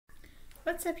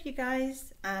What's up, you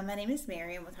guys? My name is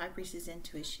Miriam with High Priestess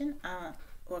Intuition.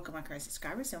 Welcome my current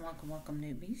subscribers and welcome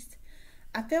newbies.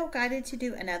 I felt guided to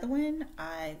do another one.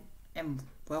 I am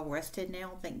well rested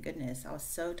now, thank goodness. I was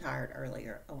so tired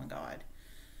earlier. Oh my God.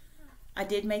 I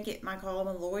did make it my call. I'm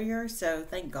a lawyer, so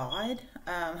thank God.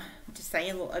 Just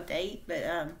saying, a little update, but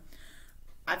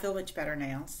I feel much better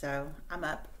now, so I'm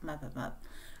up.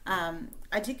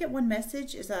 I did get one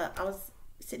message. I was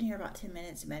sitting here about 10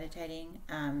 minutes meditating.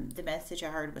 The message I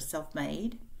heard was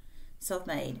self-made. So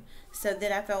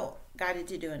then I felt guided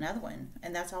to do another one,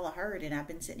 and that's all I heard, and I've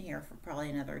been sitting here for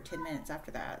probably another 10 minutes after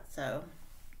that. So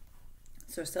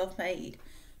self-made.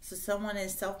 So someone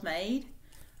is self-made.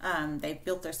 They've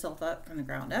built themselves up from the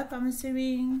ground up, I'm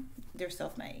assuming. They're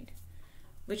self-made,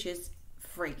 which is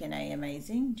freaking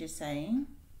amazing, just saying.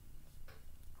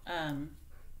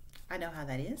 I know how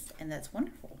that is, and that's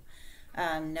wonderful.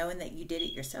 Knowing that you did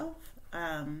it yourself,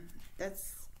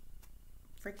 that's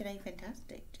freaking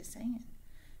fantastic, just saying.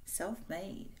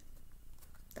 Self-made.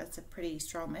 That's a pretty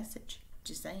strong message,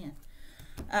 just saying.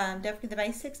 Don't forget the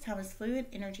basics. Time is fluid.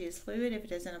 Energy is fluid. If it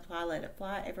doesn't apply, let it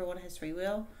fly. Everyone has free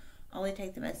will. Only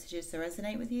take the messages that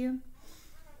resonate with you.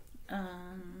 Let's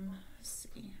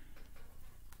see.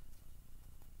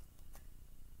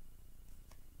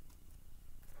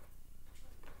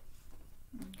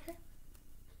 Okay.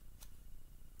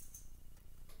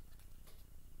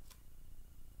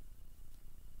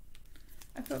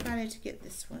 I feel guided to get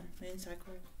this one. Moon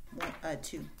cycle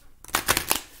 2.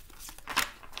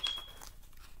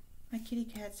 My kitty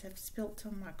cats have spilt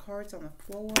some of my cards on the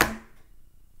floor.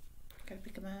 Gotta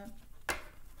pick them up.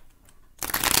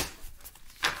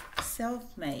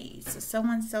 Self-made. So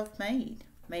someone's self-made.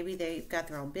 Maybe they've got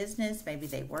their own business. Maybe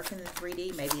they work in the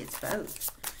 3D. Maybe it's both.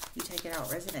 You take it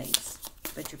out, it resonates.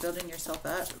 But you're building yourself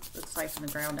up, looks like from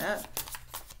the ground up.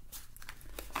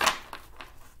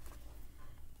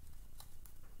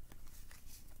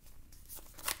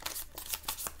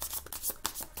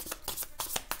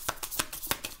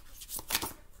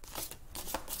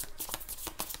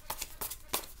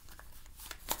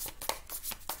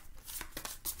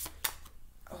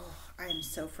 I am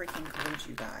so freaking cold,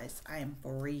 you guys. I am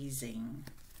freezing.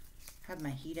 I have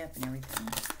my heat up and everything.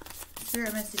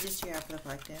 Spirit messages do you have for the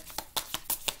collective?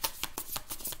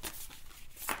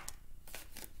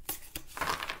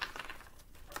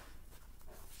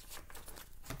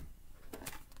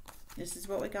 This is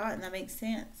what we got, and that makes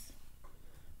sense.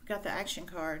 We got the action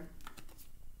card.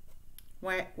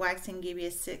 Waxing give you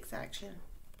a 6 action.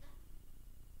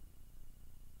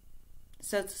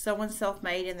 So someone's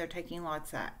self-made and they're taking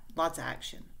lots of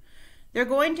action. They're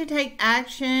going to take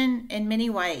action in many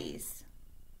ways.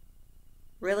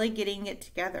 Really getting it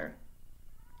together.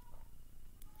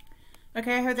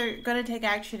 Okay, I heard they're going to take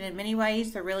action in many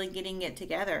ways. They're really getting it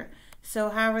together. So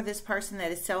however this person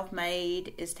that is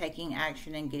self-made is taking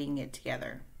action and getting it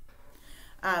together.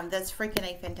 That's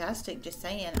freaking fantastic, just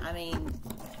saying. I mean,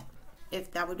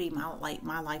 if that would be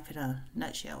my life in a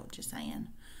nutshell, just saying.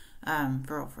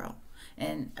 For real.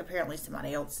 And apparently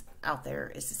somebody else out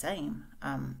there is the same.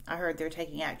 I heard they're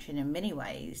taking action in many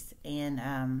ways,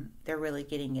 and they're really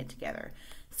getting it together.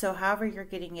 So however you're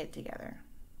getting it together.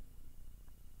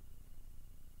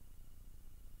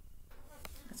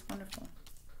 That's wonderful.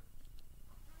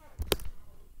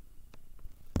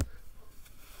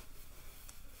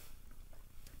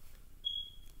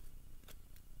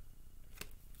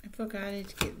 I feel guided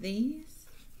to get these.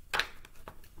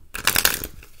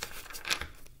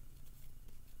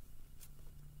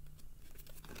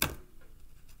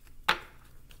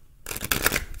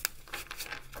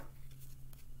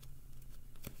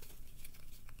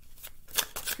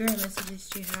 Spirit messages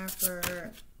do you have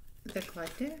for the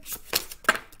collective?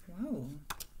 Whoa.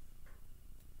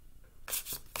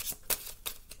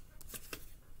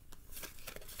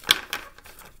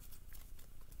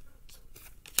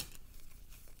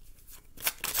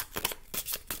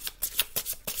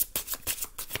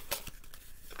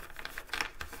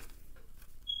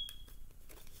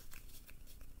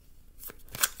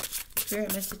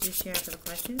 Spirit messages do you have for the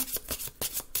collective?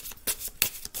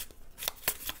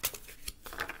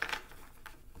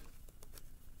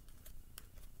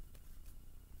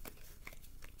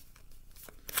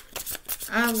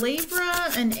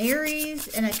 Libra, an Aries,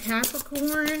 and a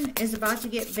Capricorn is about to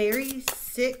get very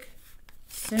sick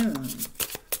soon.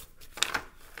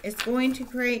 It's going to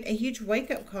create a huge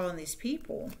wake-up call in these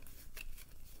people.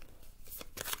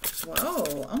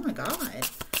 Whoa, oh my God. I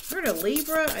heard a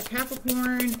Libra, a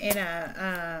Capricorn, and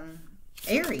a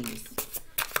Aries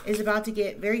is about to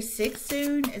get very sick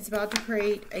soon. It's about to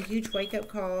create a huge wake-up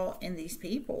call in these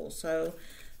people. So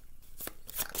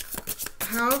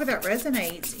however that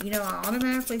resonates. You know, I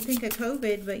automatically think of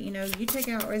COVID, but, you know, you take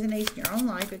out what resonates in your own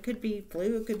life. It could be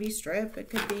flu, it could be strep, it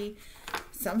could be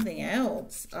something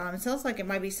else. It sounds like it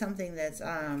might be something that's,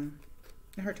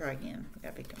 her try again. I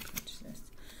got victim consciousness.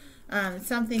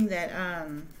 Something that,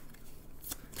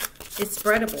 it's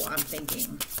spreadable, I'm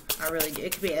thinking. I really do.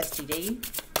 It could be STD.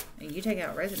 And you take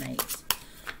out what resonates.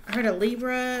 I heard a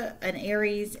Libra, an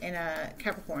Aries, and a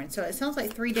Capricorn. So it sounds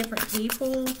like 3 different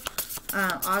people,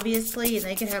 obviously, and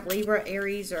they could have Libra,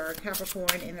 Aries, or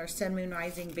Capricorn in their Sun, Moon,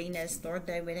 Rising, Venus, North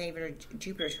Node, Midheaven, or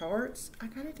Jupiter charts. I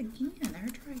got it again. I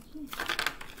heard try again.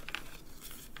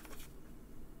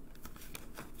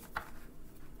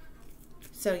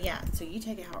 So yeah, so you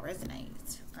take it how it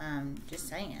resonates. Just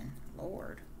saying,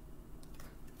 Lord.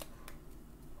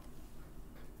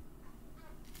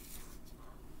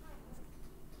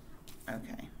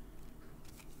 Okay.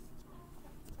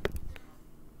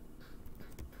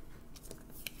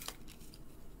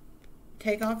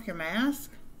 Take off your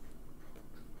mask.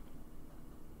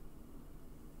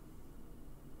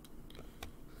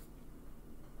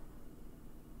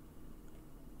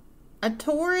 A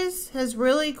Taurus has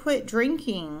really quit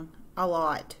drinking a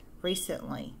lot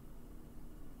recently.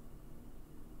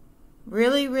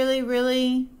 Really, really,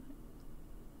 really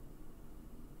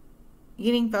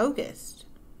getting focused.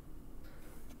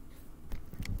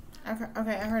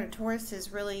 Okay, I heard a Taurus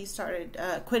has really started,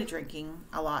 quit drinking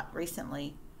a lot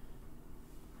recently.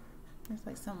 There's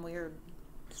like some weird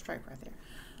stripe right there.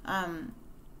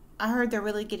 I heard they're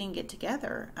really getting it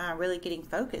together, really getting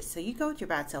focused. So you go with your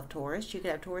bad self, Taurus. You could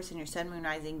have Taurus in your Sun, Moon,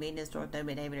 Rising, Venus, North Node,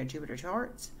 Midheaven, or Jupiter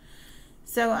charts.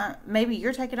 So maybe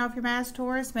you're taking off your mask,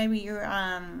 Taurus. Maybe you're,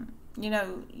 you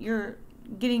know, you're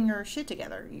getting your shit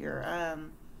together. You're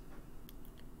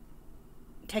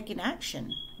taking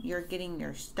action. You're getting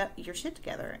your shit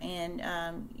together,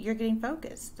 and you're getting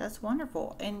focused. That's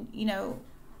wonderful. And you know,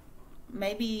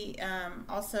 maybe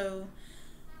also,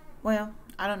 well,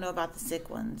 I don't know about the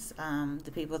sick ones,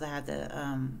 the people that have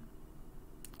the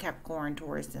Capricorn,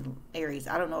 Taurus, and Aries.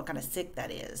 I don't know what kind of sick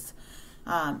that is.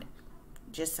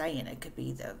 Just saying, it could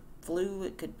be the flu,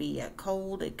 it could be a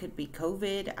cold, it could be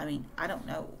COVID. I mean, I don't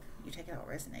know. You take it how it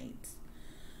resonates.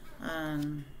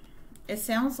 It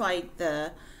sounds like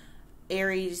the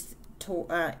Aries,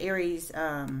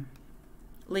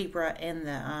 Libra, and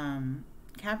the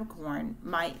Capricorn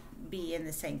might be in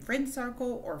the same friend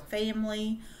circle or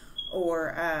family,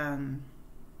 or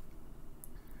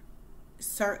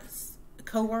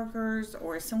co-workers,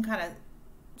 or some kind of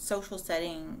social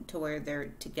setting to where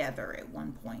they're together at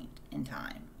one point in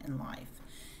time in life.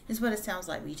 Is what it sounds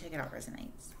like when you take it out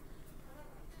resonates.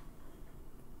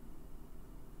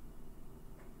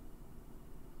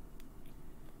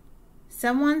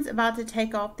 Someone's about to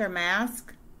take off their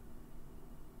mask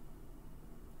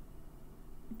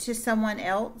to someone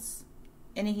else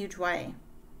in a huge way.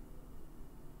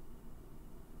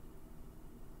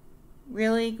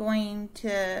 Really going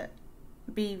to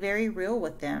be very real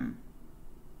with them.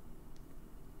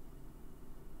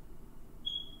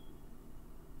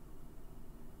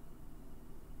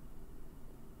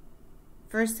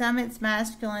 For some, it's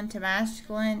masculine to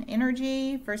masculine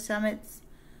energy. For some, it's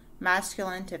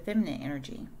masculine to feminine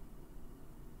energy.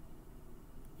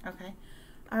 Okay.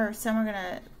 Or some are going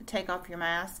to take off your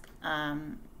mask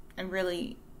and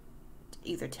really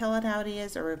either tell it how it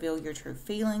is or reveal your true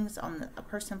feelings on a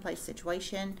person, place,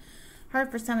 situation. Or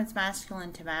for some, it's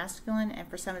masculine to masculine, and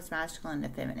for some, it's masculine to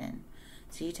feminine.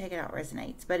 So you take it out,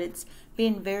 resonates. But it's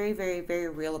being very, very, very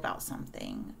real about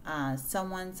something.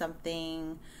 Someone,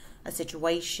 something, a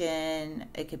situation.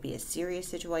 It could be a serious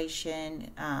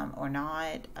situation or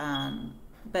not.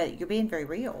 But you're being very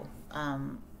real.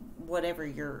 Whatever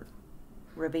you're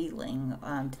revealing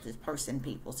to this person,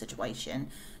 people, situation,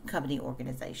 company,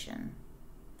 organization.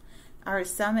 Or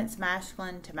some it's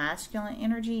masculine to masculine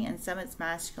energy, and some it's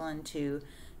masculine to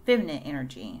feminine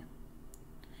energy.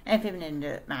 And feminine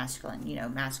to masculine, you know,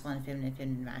 masculine, feminine,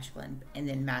 feminine, masculine, and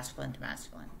then masculine to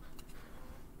masculine.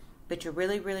 But you're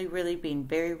really, really, really being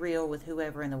very real with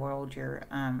whoever in the world you're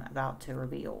about to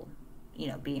reveal, you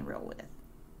know, being real with.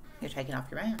 You're taking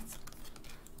off your mask.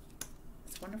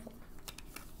 It's wonderful.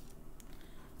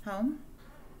 Home.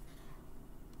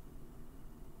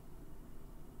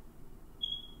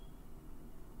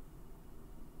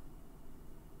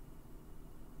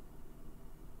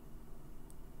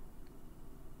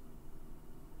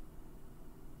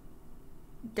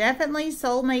 Definitely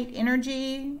soulmate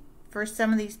energy for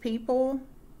some of these people.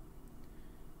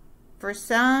 For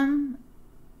some,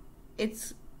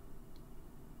 it's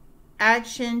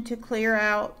action to clear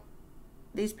out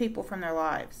these people from their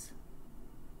lives.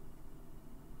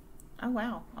 Oh,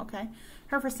 wow. Okay.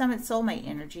 For some, it's soulmate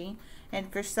energy.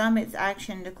 And for some, it's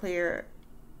action to clear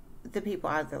the people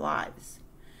out of their lives.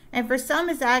 And for some,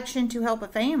 it's action to help a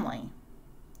family.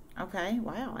 Okay,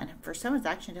 wow. And for some, it's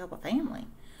action to help a family.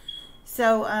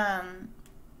 So,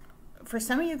 for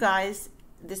some of you guys,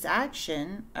 this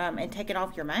action and taking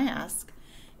off your mask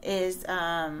is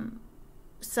some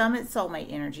it's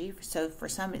soulmate energy. So for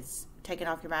some, it's taking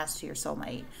off your mask to your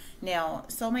soulmate. Now,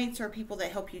 soulmates are people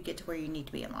that help you get to where you need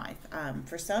to be in life.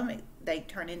 For some, they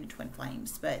turn into twin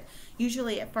flames, but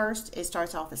usually at first it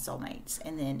starts off as soulmates,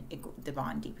 and then the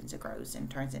bond deepens, it grows, and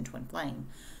turns into twin flame.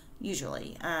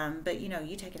 Usually, but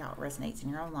you take it out, it resonates in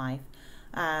your own life.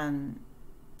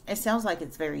 It sounds like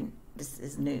this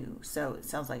is new, so it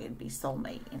sounds like it'd be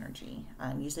soulmate energy.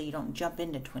 Usually you don't jump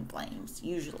into twin flames,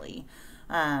 usually.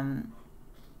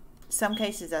 Some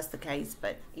cases that's the case,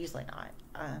 but usually not.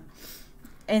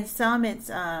 And some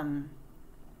it's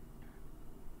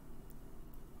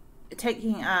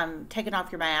taking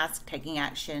off your mask, taking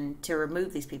action to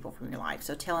remove these people from your life.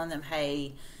 So telling them,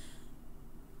 hey,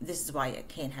 this is why I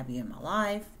can't have you in my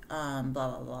life, blah,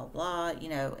 blah, blah, blah,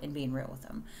 and being real with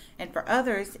them. And for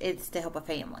others, it's to help a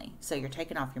family. So you're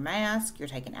taking off your mask, you're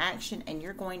taking action, and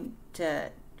you're going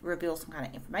to reveal some kind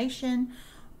of information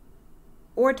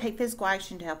or take physical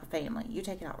action to help a family. You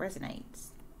take it out,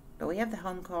 resonates. But we have the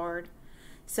home card.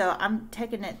 So I'm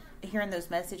taking it, hearing those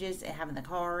messages and having the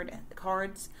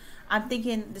cards. I'm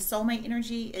thinking the soulmate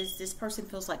energy is this person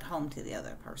feels like home to the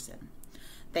other person.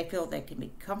 They feel they can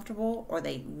be comfortable, or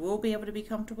they will be able to be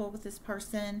comfortable with this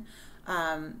person.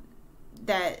 Because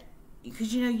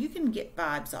you can get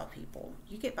vibes off people.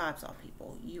 You get vibes off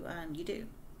people. You do.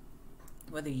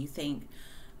 Whether you think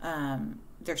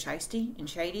they're shisty and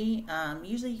shady,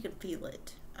 usually you can feel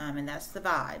it, and that's the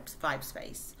vibe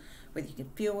space. Whether you can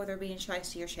feel whether they're being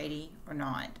shisty or shady or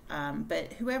not.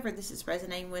 But whoever this is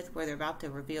resonating with, where they're about to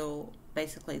reveal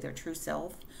basically their true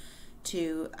self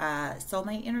to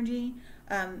soulmate energy,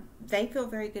 they feel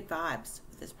very good vibes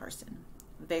with this person.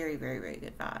 Very, very, very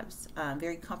good vibes.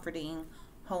 Very comforting,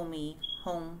 homey,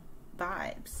 home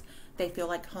vibes. They feel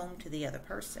like home to the other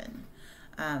person,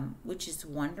 which is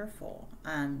wonderful.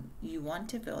 You want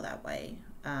to feel that way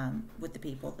with the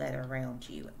people that are around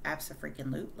you.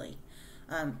 Abso-freaking-lutely.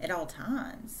 At all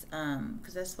times,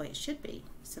 because that's the way it should be.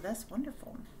 So that's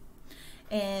wonderful.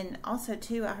 And also,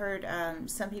 too, I heard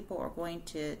some people are going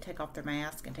to take off their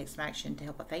mask and take some action to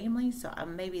help a family. So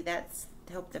maybe that's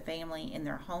to help the family in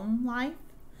their home life,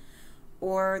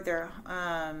 or to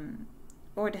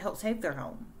help save their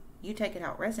home. You take it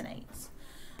out, resonates.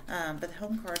 But the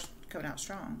home card's coming out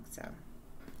strong. So,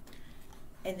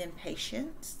 and then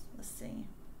patience. Let's see,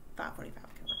 5:45. Okay,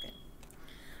 we're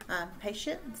good.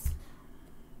 Patience.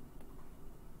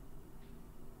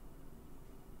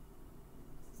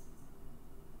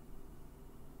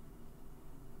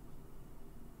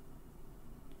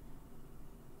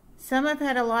 Some have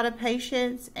had a lot of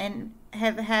patience and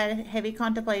have had heavy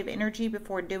contemplative energy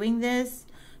before doing this,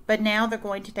 but now they're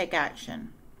going to take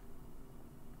action.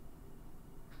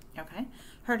 Okay,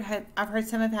 I've heard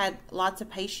some have had lots of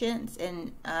patience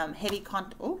and heavy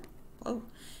contemplative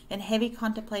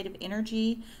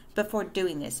energy before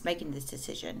doing this, making this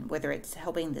decision. Whether it's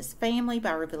helping this family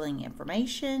by revealing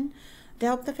information to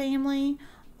help the family,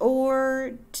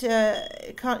 or to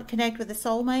connect with a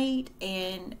soulmate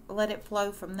and let it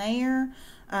flow from there,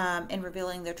 and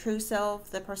revealing their true self,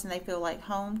 the person they feel like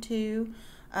home to,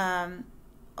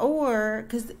 or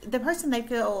because the person they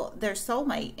feel their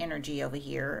soulmate energy over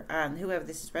here, whoever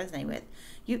this is resonating with,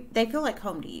 they feel like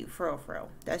home to you, for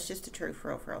real. That's just the truth,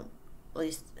 for real. At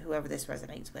least whoever this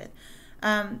resonates with.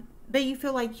 But you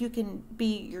feel like you can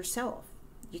be yourself.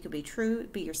 You can be true,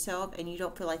 be yourself, and you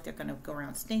don't feel like they're going to go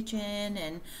around snitching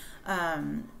and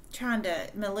trying to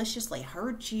maliciously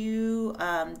hurt you.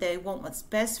 They want what's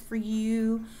best for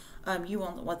you. You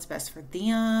want what's best for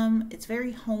them. It's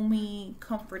very homey,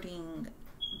 comforting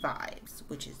vibes,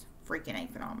 which is freaking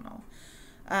phenomenal.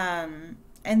 And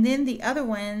then the other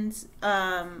ones,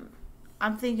 I'm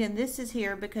thinking this is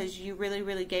here because you really,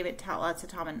 really gave it lots of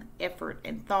time and effort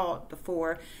and thought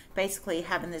before basically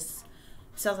having this.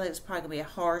 Sounds like it's probably going to be a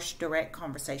harsh, direct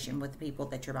conversation with the people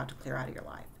that you're about to clear out of your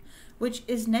life, which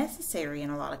is necessary in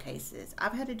a lot of cases.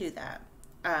 I've had to do that.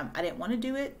 I didn't want to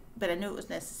do it, but I knew it was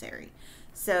necessary.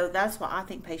 So that's why I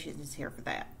think patience is here for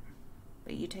that.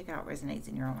 But you take out what resonates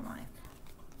in your own life.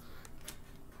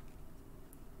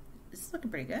 This is looking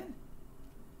pretty good.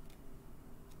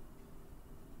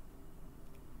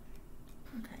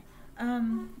 Okay.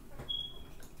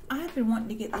 I've been wanting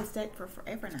to get this deck for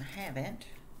forever, and I haven't.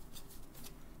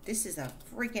 This is a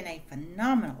freaking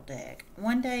phenomenal deck.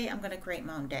 One day I'm going to create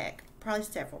my own deck. probably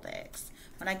several decks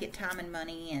when I get time and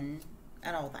money and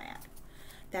all that.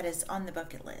 That is on the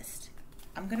bucket list.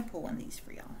 I'm going to pull one of these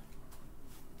for y'all.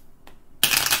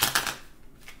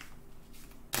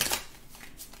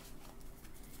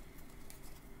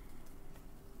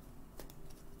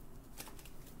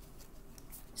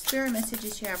 Spirit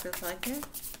messages you have reflected.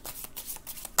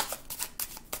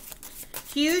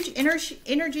 Huge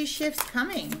energy shifts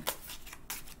coming.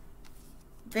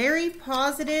 Very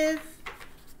positive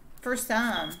for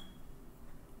some.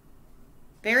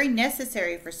 Very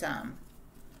necessary for some.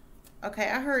 Okay,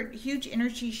 I heard huge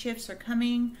energy shifts are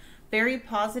coming. Very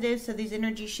positive. So these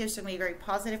energy shifts are going to be very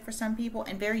positive for some people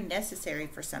and very necessary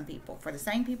for some people. For the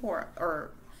same people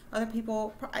or other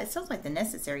people. It sounds like the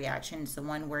necessary action is the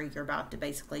one where you're about to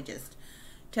basically just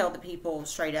tell the people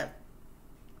straight up,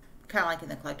 kind of like in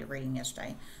the collective reading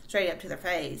yesterday, straight up to their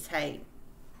face, hey,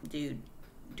 dude,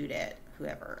 do that,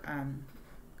 whoever,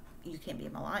 you can't be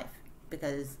in my life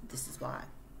because this is why,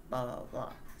 blah, blah,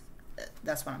 blah.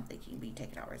 That's what I'm thinking. But you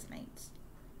take it how it resonates.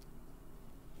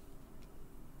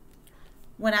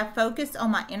 When I focus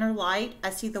on my inner light, I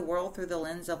see the world through the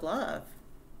lens of love.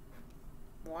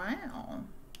 Wow.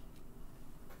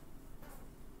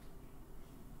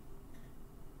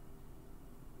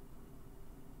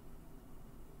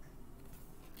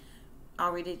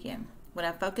 I'll read it again. When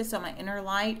I focus on my inner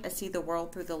light, I see the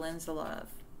world through the lens of love.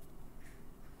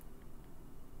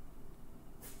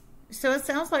 So it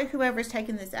sounds like whoever's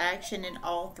taking this action in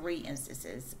all three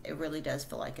instances, it really does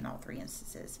feel like in all three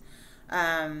instances.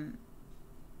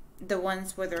 The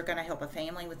ones where they're going to help a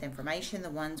family with information, the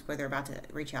ones where they're about to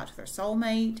reach out to their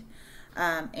soulmate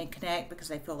and connect because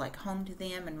they feel like home to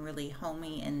them and really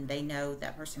homey, and they know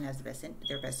that person has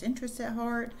their best interests at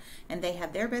heart, and they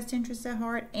have their best interests at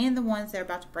heart, and the ones that are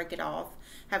about to break it off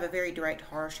have a very direct,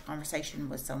 harsh conversation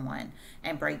with someone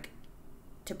and break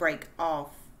off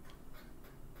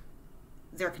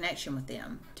their connection with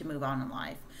them to move on in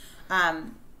life.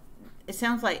 It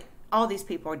sounds like all these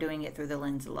people are doing it through the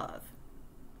lens of love.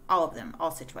 All of them,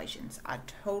 all situations. I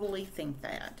totally think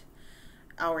that.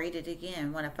 I'll read it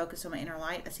again. When I focus on my inner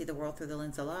light, I see the world through the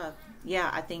lens of love. Yeah,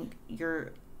 I think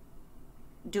you're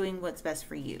doing what's best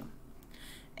for you.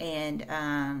 And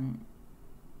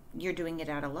you're doing it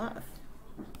out of love.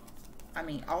 I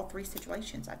mean, all three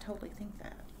situations. I totally think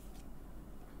that.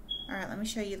 All right, let me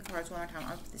show you the cards one more time.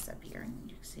 I'll put this up here and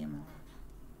you can see them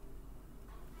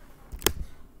all.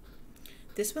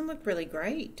 This one looked really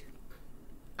great.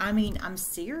 I mean, I'm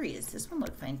serious. This one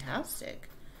looked fantastic.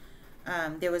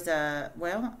 There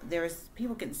was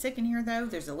people getting sick in here, though.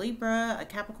 There's a Libra, a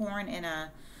Capricorn, and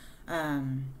a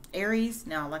Aries.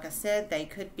 Now, like I said, they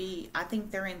could be, I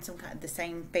think they're in some kind of the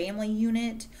same family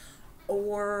unit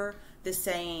or the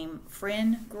same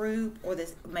friend group, or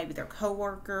maybe they're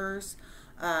co-workers.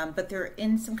 But they're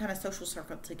in some kind of social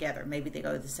circle together. Maybe they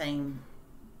go to the same,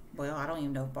 well, I don't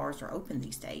even know if bars are open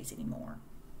these days anymore.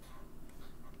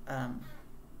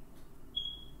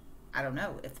 I don't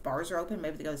know. If bars are open,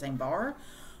 maybe they go to the same bar.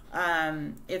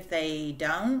 If they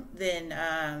don't,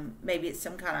 then maybe it's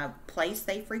some kind of place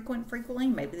they frequently.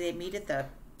 Maybe they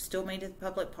still meet at the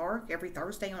public park every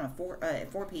Thursday on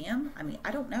at 4 p.m. I mean,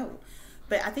 I don't know.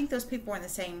 But I think those people are in the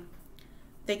same,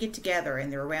 they get together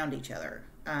and they're around each other.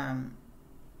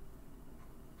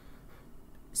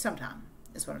 Sometime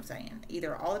is what I'm saying.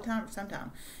 Either all the time or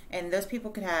sometime. And those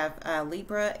people could have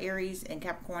Libra, Aries, and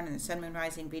Capricorn in the Sun, Moon,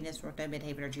 Rising, Venus, North Node,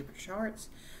 Midheaven, or Jupiter charts.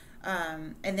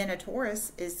 And then a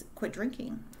Taurus is quit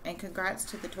drinking. And congrats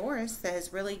to the Taurus that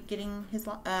is really getting his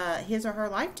or her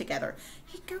life together.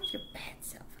 He goes your bad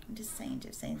self. I'm just saying.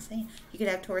 You could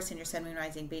have Taurus in your Sun, Moon,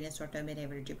 Rising, Venus, North Node,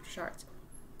 Midheaven, or Jupiter charts.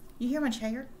 You hear my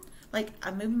chair? Like,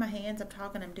 I'm moving my hands, I'm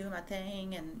talking, I'm doing my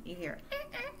thing, and you hear,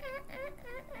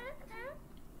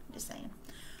 just saying.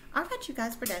 All right, you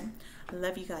guys, we're done. I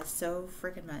love you guys so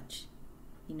freaking much.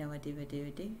 You know I do.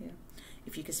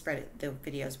 If you could spread the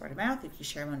videos word of mouth, if you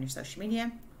share them on your social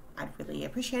media, I'd really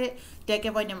appreciate it. Deck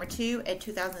giveaway number 2 at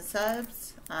 2,000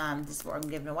 subs. This is what I'm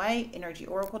giving away. Energy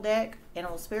Oracle deck,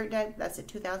 Animal Spirit deck. That's at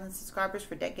 2,000 subscribers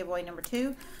for deck giveaway number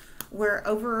 2. We're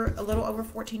a little over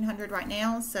 1,400 right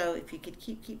now, so if you could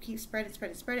keep spread it,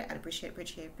 I'd appreciate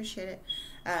it.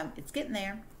 It's getting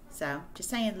there. So, just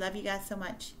saying, love you guys so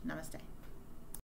much. Namaste.